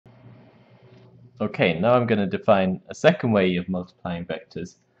Okay, now I'm going to define a second way of multiplying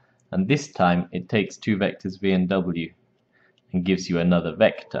vectors, and this time it takes two vectors v and w and gives you another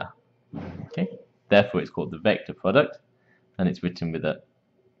vector. Okay, therefore it's called the vector product, and it's written with a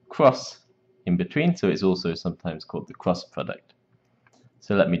cross in between, so it's also sometimes called the cross product.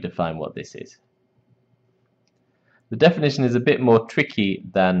 So let me define what this is. The definition is a bit more tricky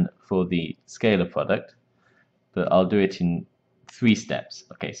than for the scalar product, but I'll do it in 3 steps.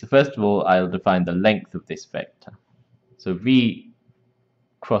 Okay, so first of all, I'll define the length of this vector. So v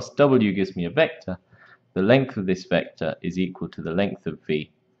cross w gives me a vector. The length of this vector is equal to the length of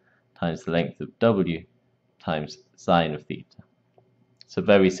v times the length of w times sine of theta. So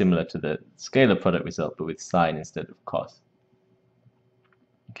very similar to the scalar product result, but with sine instead of cos.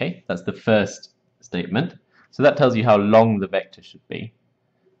 Okay, that's the first statement. So that tells you how long the vector should be.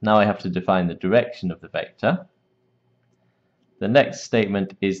 Now I have to define the direction of the vector. The next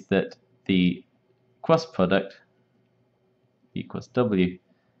statement is that the cross product, v cross w,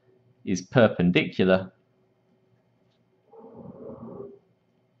 is perpendicular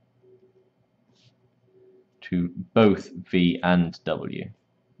to both v and w.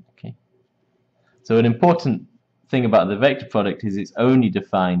 Okay. So an important thing about the vector product is it's only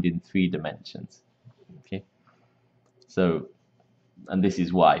defined in 3 dimensions. Okay. So, and this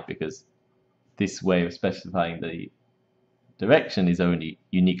is why, because this way of specifying the direction is only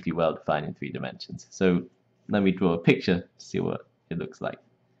uniquely well defined in 3 dimensions. So let me draw a picture to see what it looks like.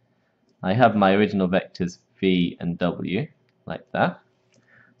 I have my original vectors v and w like that.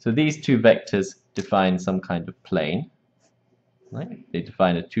 So these 2 vectors define some kind of plane. Right? They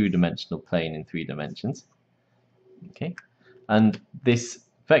define a 2-dimensional plane in 3 dimensions. Okay, and this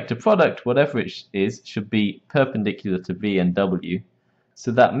vector product, whatever it is, should be perpendicular to v and w.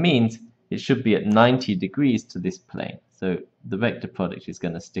 So that means it should be at 90 degrees to this plane. So the vector product is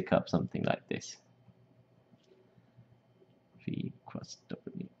going to stick up something like this. V cross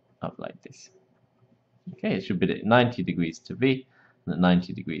w, up like this. Okay, it should be at 90 degrees to v and at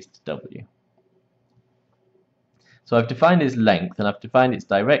 90 degrees to w. So I've defined its length and I've defined its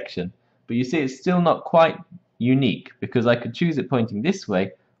direction, but you see it's still not quite unique, because I could choose it pointing this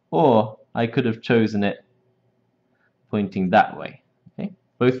way, or I could have chosen it pointing that way. Okay?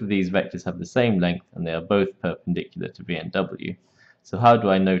 Both of these vectors have the same length and they are both perpendicular to v and w. So how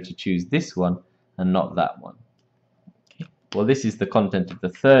do I know to choose this one and not that one? Okay. Well, this is the content of the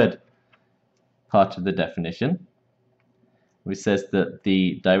third part of the definition, which says that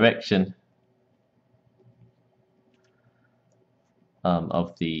the direction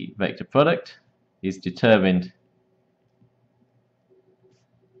of the vector product is determined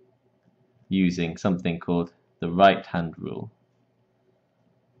using something called the right-hand rule.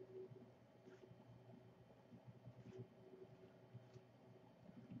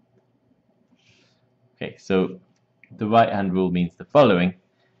 Okay, so the right-hand rule means the following.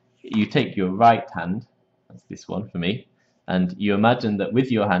 You take your right hand, that's this one for me, and you imagine that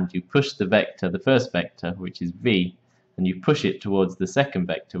with your hand you push the vector, the first vector, which is v, and you push it towards the second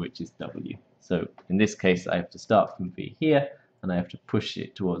vector, which is w. So in this case I have to start from v here and I have to push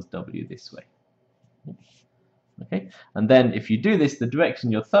it towards w this way. Okay, and then if you do this, the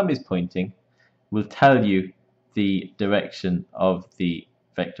direction your thumb is pointing will tell you the direction of the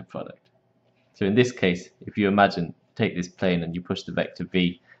vector product. So in this case, if you imagine, take this plane and you push the vector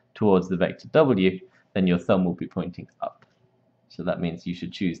v towards the vector w, then your thumb will be pointing up. So that means you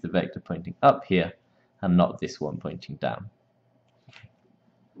should choose the vector pointing up here and not this one pointing down.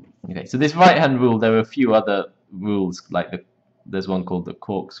 Okay, so this right-hand rule, there are a few other rules, like there's one called the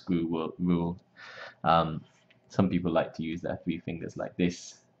corkscrew rule. Some people like to use their 3 fingers like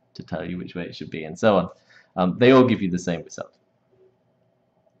this to tell you which way it should be, and so on. They all give you the same result.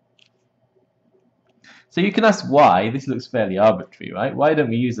 So you can ask why. This looks fairly arbitrary, right? Why don't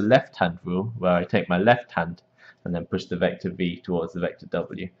we use a left-hand rule, where I take my left hand and then push the vector v towards the vector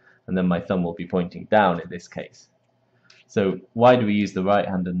w, and then my thumb will be pointing down in this case. So why do we use the right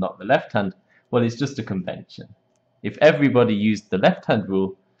hand and not the left hand? Well, it's just a convention. If everybody used the left hand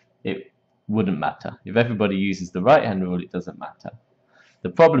rule, it wouldn't matter. If everybody uses the right hand rule, it doesn't matter. The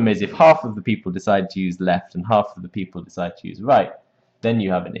problem is if half of the people decide to use left and half of the people decide to use right, then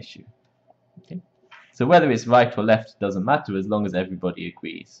you have an issue. Okay? So whether it's right or left doesn't matter as long as everybody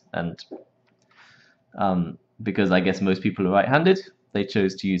agrees. And because I guess most people are right-handed, they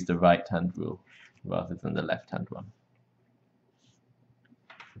chose to use the right-hand rule rather than the left-hand one.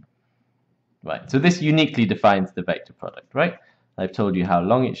 Right, so this uniquely defines the vector product, right? I've told you how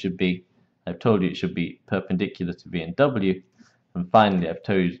long it should be. I've told you it should be perpendicular to v and w. And finally, I've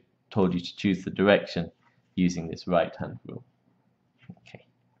told you to choose the direction using this right-hand rule. Okay.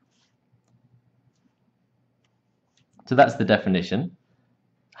 So that's the definition.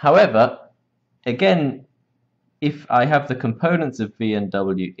 However, again, if I have the components of v and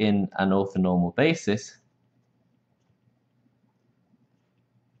w in an orthonormal basis,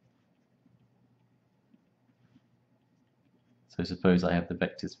 so suppose I have the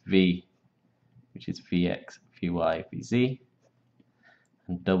vectors v, which is vx, vy, vz,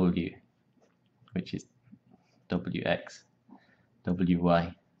 and w, which is wx,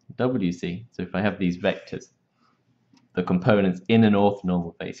 wy, wz. So if I have these vectors, the components in an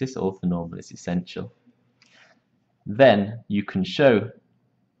orthonormal basis, orthonormal is essential, then you can show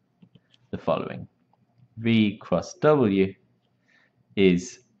the following. V cross W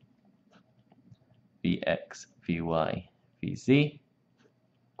is Vx, Vy, Vz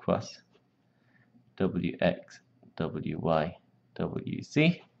cross Wx, Wy,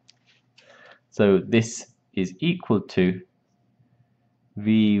 Wz. So this is equal to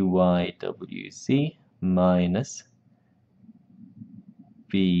Vywz minus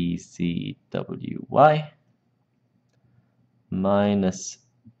Vzwy minus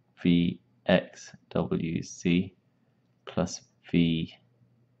Vxwz plus Vzwx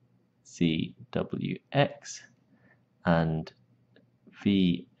and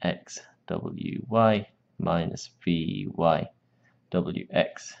Vxwy minus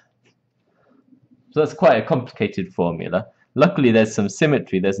Vywx. So that's quite a complicated formula. Luckily there's some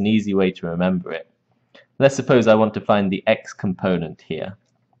symmetry, there's an easy way to remember it. Let's suppose I want to find the x component here.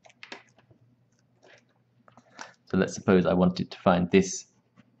 So let's suppose I wanted to find this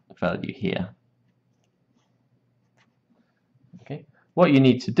value here. Okay. What you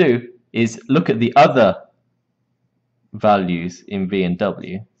need to do is look at the other values in v and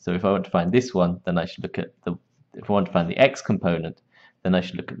w. So if I want to find this one, then I should look at if I want to find the x component, then I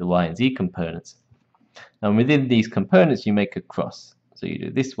should look at the y and z components. And within these components you make a cross. So you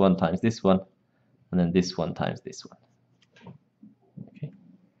do this one times this one, and then this one times this one. Okay.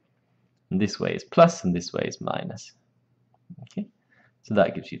 And this way is plus and this way is minus. Okay, so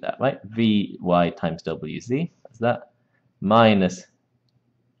that gives you that, right? Vy times wz, that's that, minus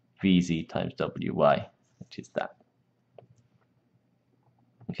vz times wy, which is that.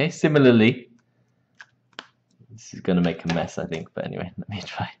 Okay, similarly, this is going to make a mess, I think, but anyway, let me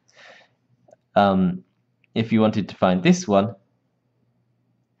try. If you wanted to find this one,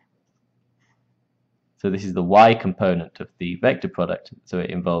 so this is the y component of the vector product, so it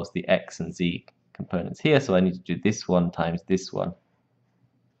involves the x and z components here, so I need to do this one times this one.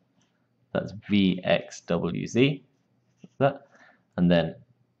 That's vxwz, that, and then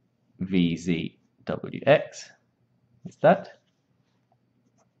vzwx is that.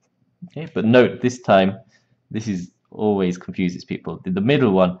 Okay, but note this time, this is always confuses people. The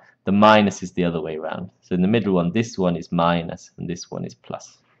middle one, the minus is the other way around. So in the middle one, this one is minus and this one is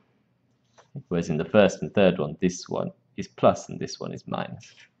plus. Whereas in the first and third one, this one is plus and this one is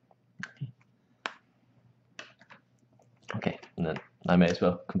minus. Okay, and then I may as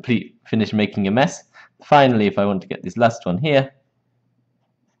well finish making a mess. Finally, if I want to get this last one here,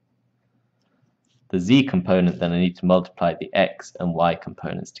 the z component, then I need to multiply the x and y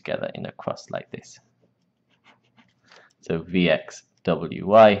components together in a cross like this. So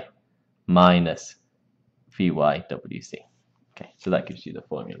vxwy minus vywz. Okay, so that gives you the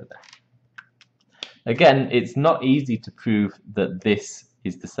formula there. Again, it's not easy to prove that this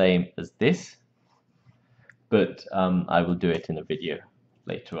is the same as this, but I will do it in a video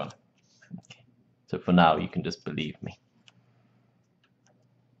later on. Okay. So for now, you can just believe me.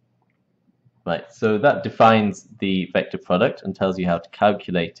 Right, so that defines the vector product and tells you how to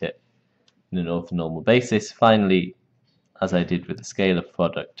calculate it in an orthonormal basis. Finally, as I did with the scalar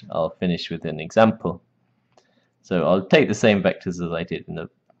product, I'll finish with an example. So I'll take the same vectors as I did in the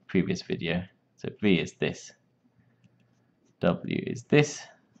previous video. So v is this, w is this.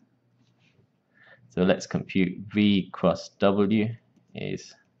 So let's compute v cross w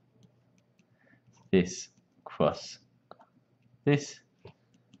is this cross this.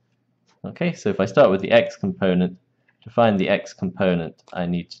 Okay, so if I start with the x component, to find the x component, I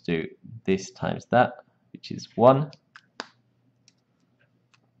need to do this times that, which is 1,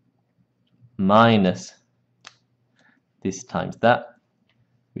 minus this times that,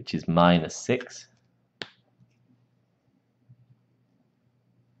 which is minus 6.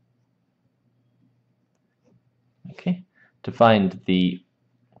 Okay, to find the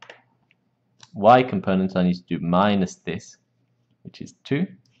y component, I need to do minus this, which is 2.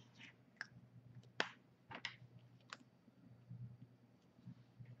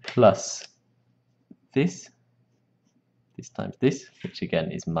 Plus this times this, which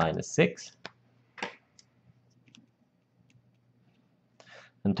again is minus 6.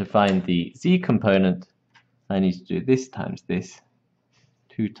 And to find the z component, I need to do this times this.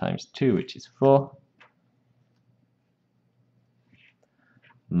 2 times 2, which is 4,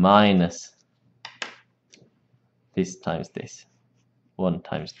 minus this times this. 1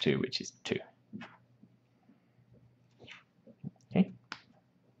 times 2, which is 2. Okay.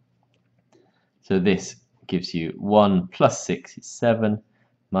 So this gives you 1 plus 6 is 7,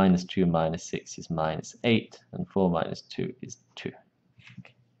 minus 2 minus 6 is minus 8, and 4 minus 2 is 2.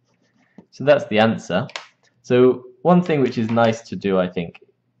 Okay. So that's the answer. So one thing which is nice to do, I think,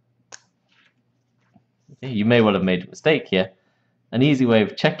 you may well have made a mistake here. An easy way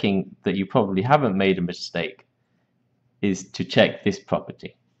of checking that you probably haven't made a mistake is to check this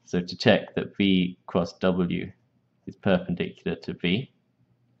property. So to check that V cross W is perpendicular to V.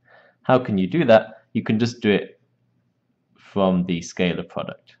 How can you do that? You can just do it from the scalar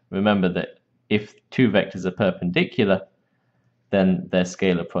product. Remember that if two vectors are perpendicular, then their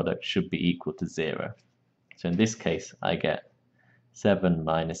scalar product should be equal to 0. So in this case, I get 7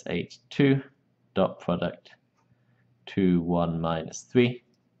 minus 8, 2, dot product 2, 1 minus 3,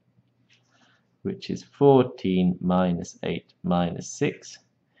 which is 14 minus 8 minus 6,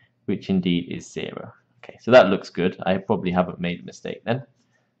 which indeed is 0. Okay, so that looks good. I probably haven't made a mistake then.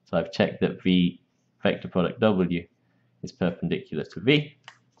 So I've checked that V vector product W is perpendicular to V,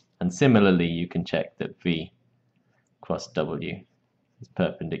 and similarly you can check that V cross W is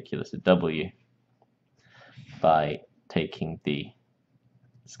perpendicular to W by taking the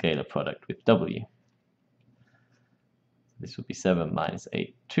scalar product with W. This will be 7 minus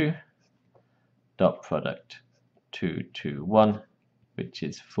 8, 2, dot product 2, 2, 1, which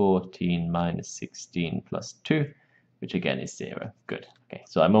is 14 minus 16 plus 2, which again is 0. Good. Okay,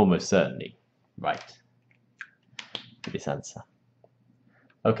 so I'm almost certainly right for this answer.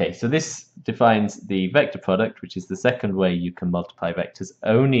 Okay, so this defines the vector product, which is the second way you can multiply vectors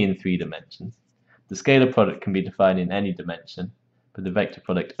only in 3 dimensions. The scalar product can be defined in any dimension, but the vector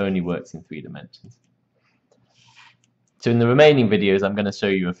product only works in 3 dimensions. So in the remaining videos, I'm going to show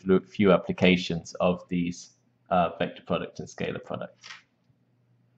you a few applications of these vector product and scalar products.